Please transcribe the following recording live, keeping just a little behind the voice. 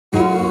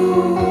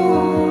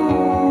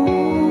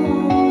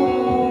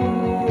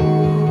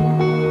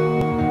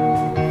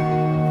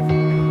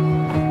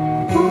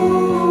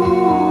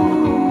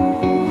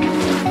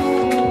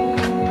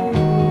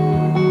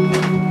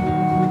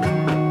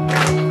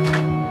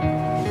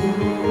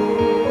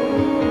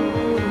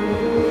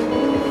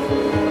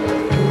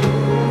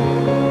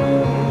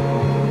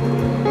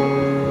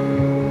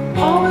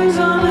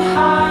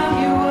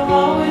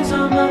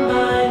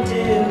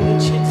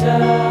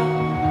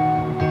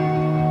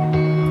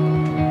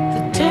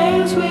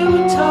times we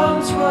were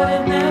told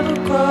wouldn't never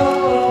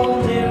grow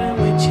old here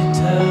in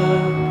Wichita.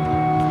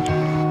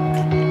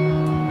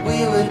 We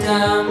were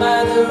down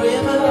by the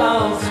river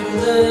all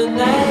through the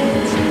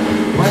night,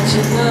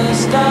 watching the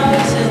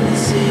stars and the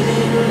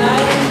city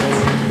lights.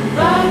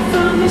 Right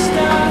from the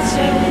start,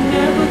 said we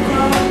never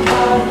grow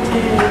old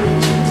here in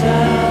Wichita.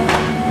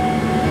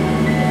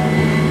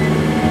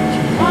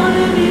 You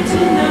wanted me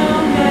to know,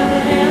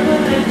 never ever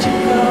let you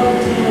go,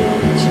 dear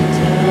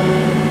Wichita.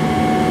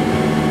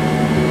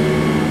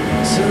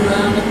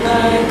 Surrounded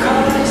by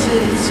cars,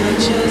 it's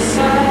such a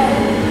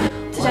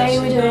sight. Today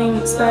we're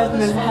doing spur of the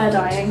moment hair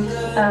dyeing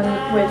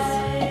with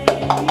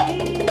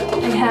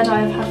a hair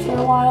dye I've had for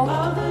a while.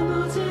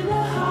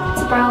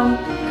 It's a brown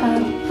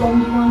kind of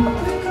blonde one,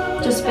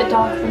 just a bit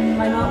darker than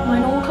my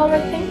normal colour,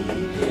 I think.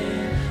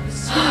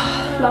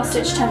 Last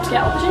ditch attempt to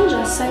get out the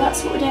ginger, so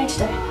that's what we're doing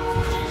today.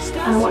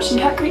 And we're watching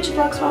cat creature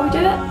vlogs while we do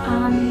it,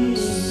 and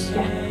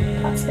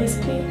yeah, that's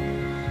basically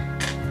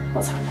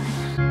what's happening.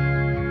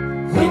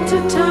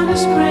 Winter turn to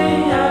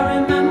spring,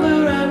 I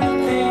remember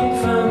everything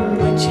from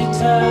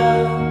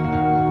Wichita.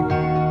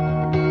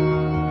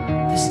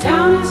 This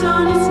town is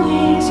on its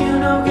knees, you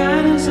know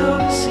God is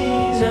overseas.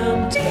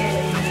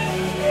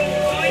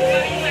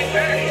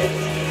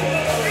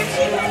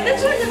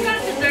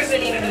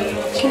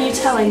 Can you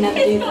tell I never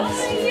do this?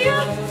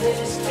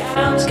 This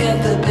town's got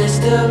the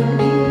best of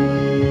me.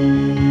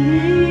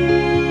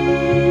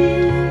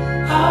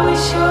 Are we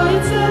sure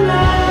it's the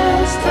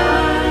last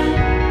time?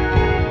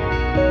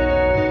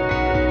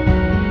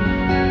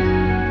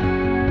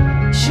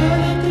 Sure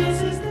that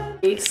this is the...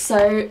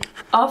 So,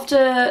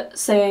 after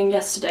saying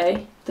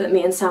yesterday that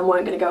me and Sam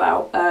weren't going to go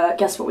out,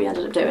 guess what we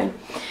ended up doing?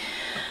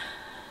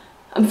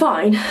 I'm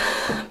fine,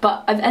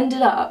 but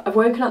I've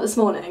woken up this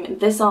morning and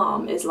this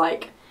arm is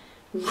like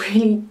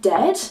really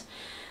dead.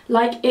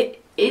 Like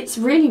it's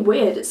really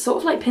weird. It's sort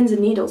of like pins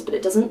and needles, but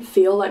it doesn't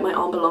feel like my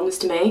arm belongs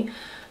to me.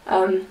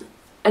 And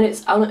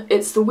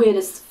it's the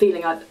weirdest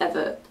feeling I've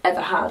ever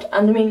had.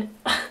 And I mean,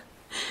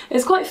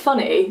 it's quite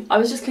funny. I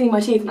was just cleaning my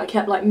teeth and I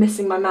kept like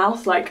missing my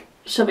mouth, like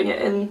shoving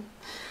it in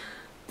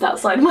that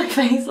side of my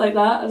face like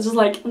that. I was just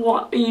like,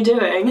 what are you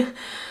doing?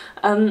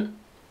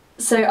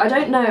 So I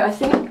don't know, I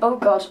think, oh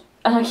god,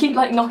 and I keep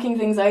like knocking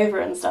things over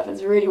and stuff,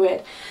 it's really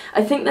weird.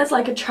 I think there's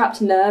like a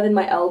trapped nerve in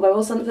my elbow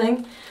or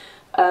something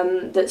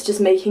that's just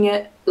making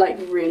it like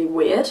really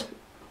weird.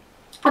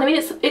 And I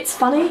mean, it's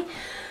funny,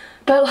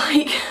 but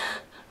like,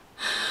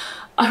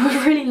 I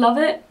would really love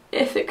it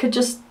if it could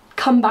just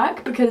come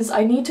back, because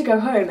I need to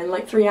go home in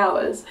like 3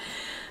 hours.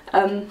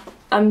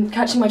 I'm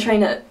catching my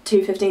train at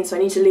 2:15, so I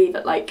need to leave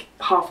at like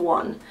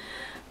 1:30.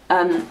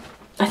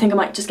 I think I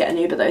might just get an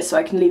Uber though, so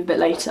I can leave a bit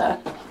later,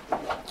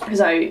 because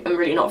I am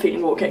really not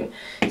feeling walking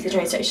to the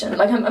train station.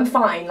 Like I'm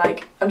fine,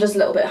 like I'm just a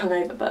little bit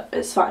hungover, but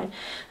it's fine.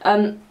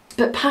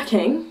 But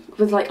packing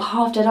with like a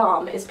half-dead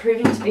arm is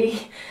proving to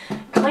be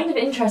kind of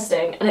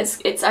interesting, and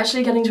it's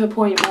actually getting to a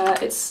point where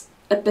it's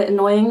a bit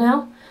annoying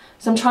now.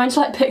 So I'm trying to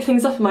like pick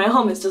things up and my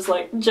arm is just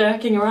like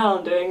jerking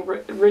around doing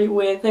really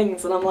weird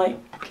things, and I'm like,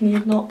 can you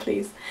not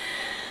please?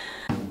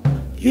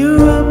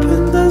 You're up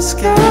in the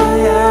sky,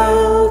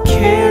 I'll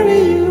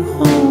carry you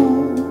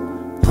home,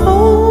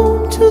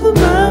 home to the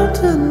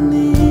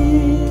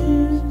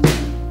mountaineers.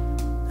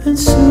 And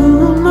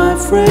soon, my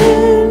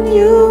friend,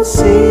 you'll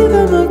see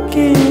them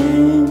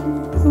again,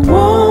 the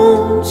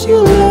ones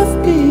you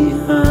left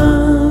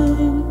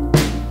behind,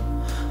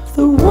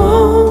 the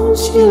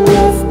ones you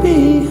left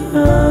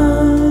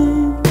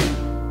behind.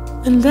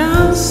 And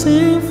I'll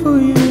sing for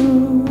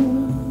you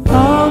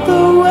all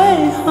the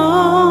way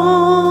home.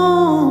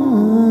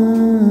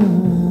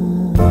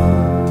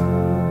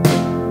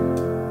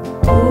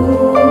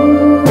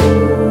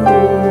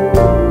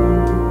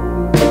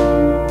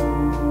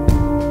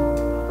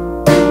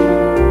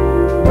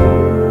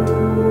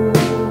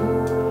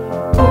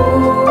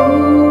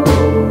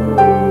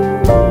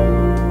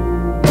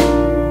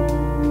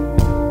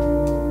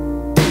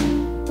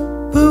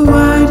 But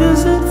why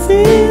does it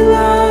feel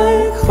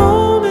like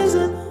home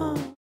isn't home?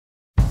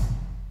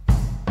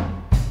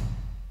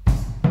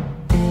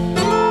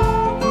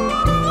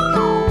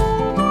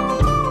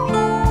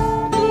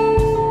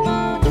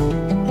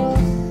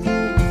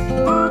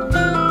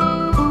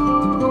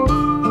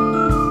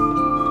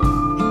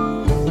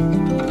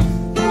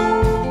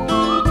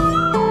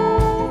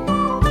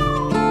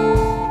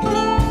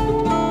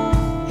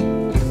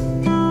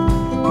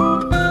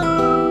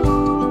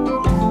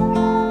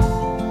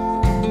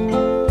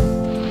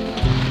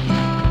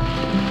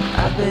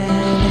 I've been in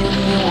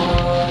the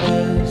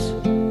waters,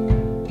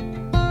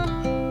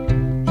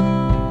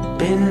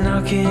 been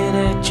knocking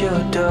at your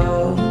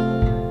door.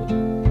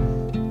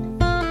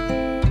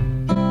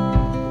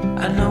 I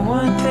know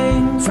one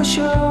thing for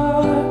sure,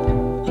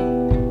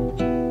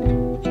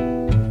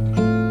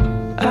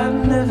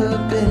 I've never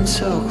been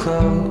so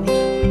close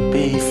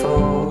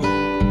before.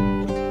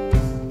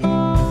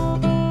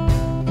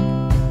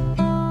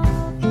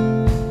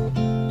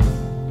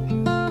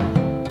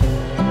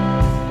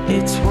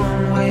 It's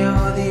one way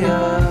or the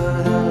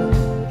other.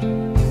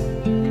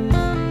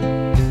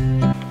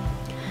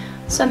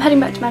 So I'm heading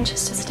back to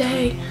Manchester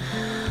today.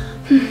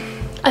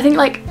 I think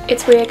like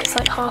it's weird because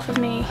like half of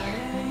me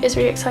is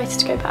really excited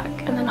to go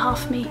back and then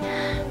half of me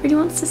really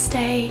wants to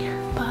stay,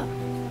 but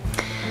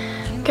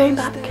going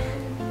back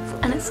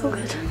and it's all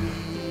good.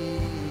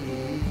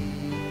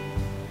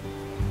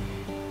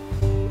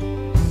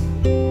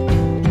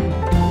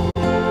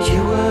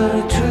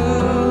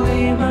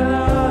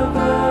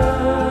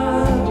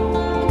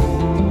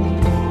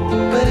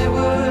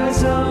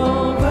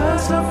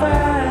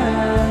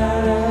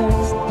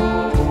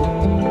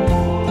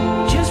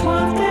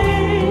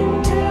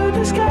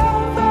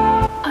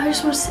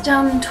 Sit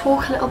down and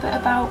talk a little bit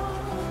about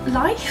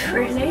life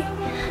really,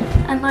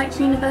 and like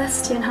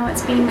university and how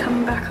it's been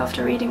coming back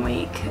after reading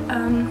week,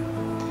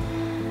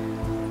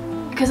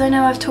 because I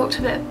know I've talked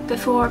a bit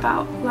before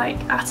about like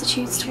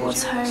attitudes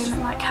towards home and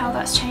like how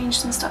that's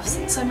changed and stuff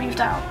since I moved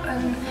out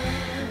and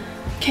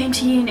came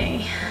to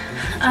uni.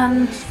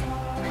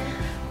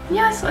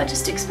 Yeah, I thought I'd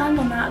just expand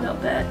on that a little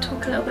bit,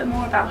 talk a little bit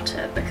more about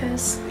it,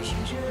 because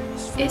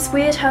it's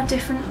weird how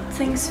different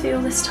things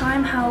feel this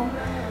time,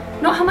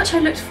 not how much I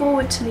looked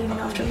forward to leaving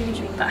after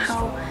reading week, but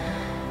how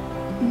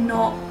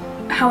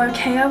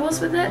okay I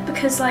was with it,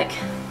 because like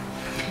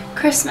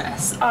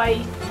Christmas,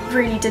 I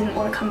really didn't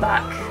want to come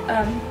back.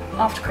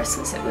 After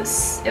Christmas it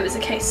was a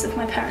case of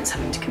my parents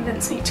having to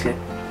convince me to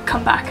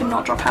come back and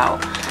not drop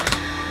out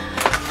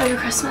over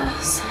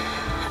Christmas.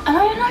 And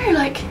I don't know,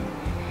 like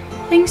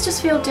things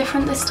just feel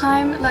different this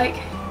time, like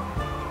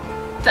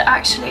that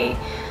actually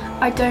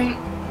I don't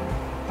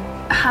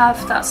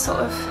have that sort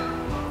of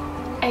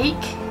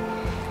ache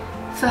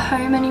for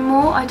home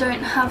anymore. I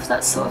don't have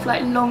that sort of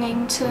like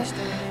longing to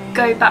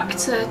go back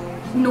to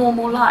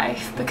normal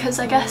life, because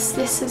I guess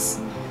this has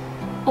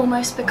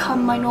almost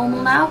become my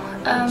normal now.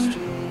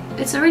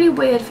 It's a really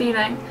weird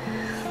feeling,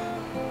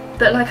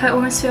 but like I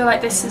almost feel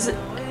like this is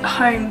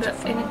home but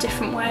in a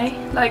different way.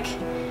 Like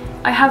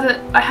I have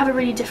a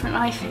really different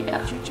life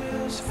here,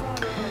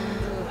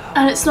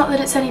 and it's not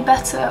that it's any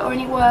better or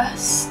any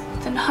worse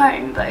than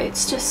home, but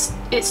it's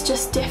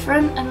just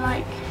different. And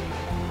like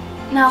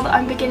now that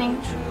I'm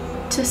beginning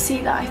to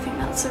see that, I think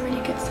that's a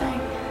really good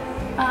thing.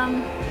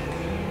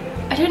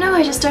 I don't know,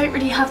 I just don't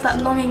really have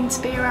that longing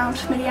to be around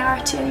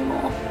familiarity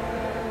anymore.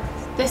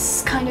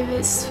 This kind of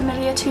is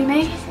familiar to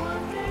me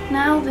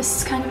now,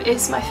 this kind of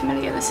is my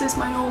familiar, this is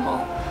my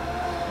normal.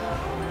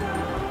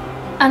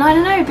 And I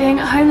don't know, being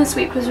at home this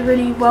week was a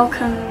really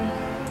welcome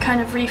kind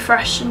of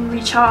refresh and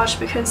recharge,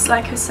 because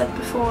like I said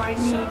before, I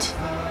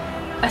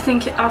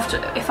think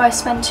if I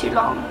spend too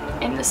long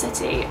in the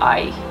city,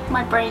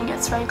 my brain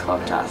gets very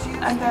clogged up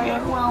and very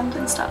overwhelmed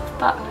and stuff,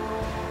 but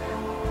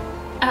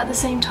at the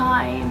same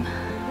time,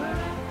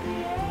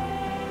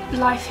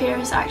 life here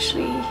is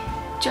actually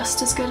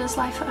just as good as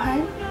life at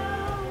home,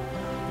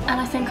 and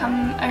I think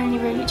I'm only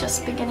really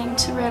just beginning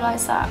to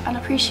realise that and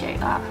appreciate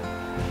that.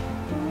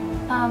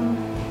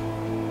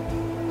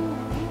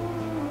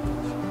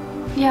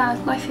 Yeah,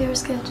 life here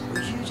is good,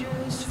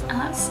 and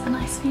that's a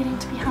nice feeling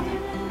to be having.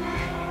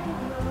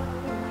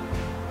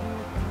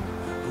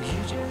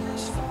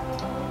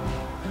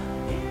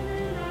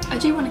 I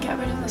do want to get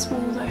rid of this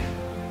wall though.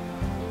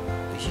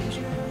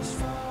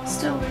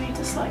 Still really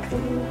dislike the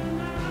wall.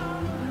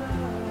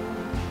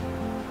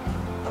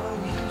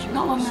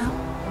 Not long now.